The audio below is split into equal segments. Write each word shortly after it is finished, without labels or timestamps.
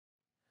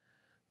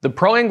The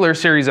Pro Angler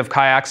series of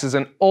kayaks is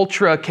an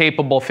ultra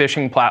capable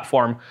fishing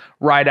platform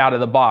right out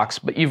of the box,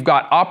 but you've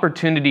got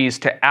opportunities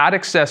to add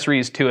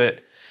accessories to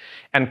it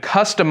and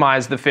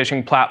customize the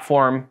fishing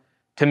platform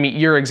to meet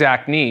your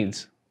exact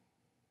needs.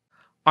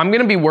 I'm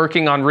going to be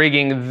working on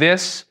rigging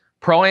this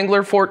Pro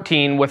Angler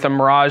 14 with a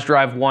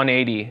MirageDrive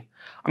 180.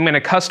 I'm going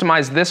to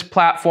customize this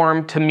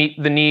platform to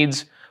meet the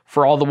needs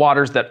for all the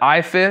waters that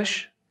I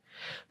fish.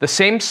 The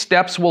same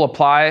steps will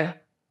apply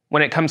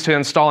when it comes to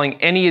installing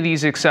any of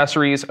these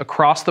accessories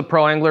across the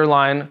Pro Angler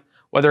line,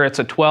 whether it's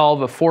a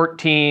 12, a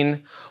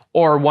 14,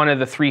 or one of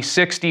the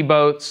 360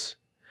 boats.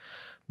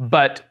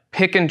 But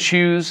pick and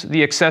choose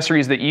the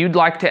accessories that you'd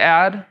like to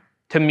add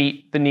to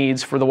meet the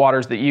needs for the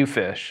waters that you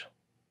fish.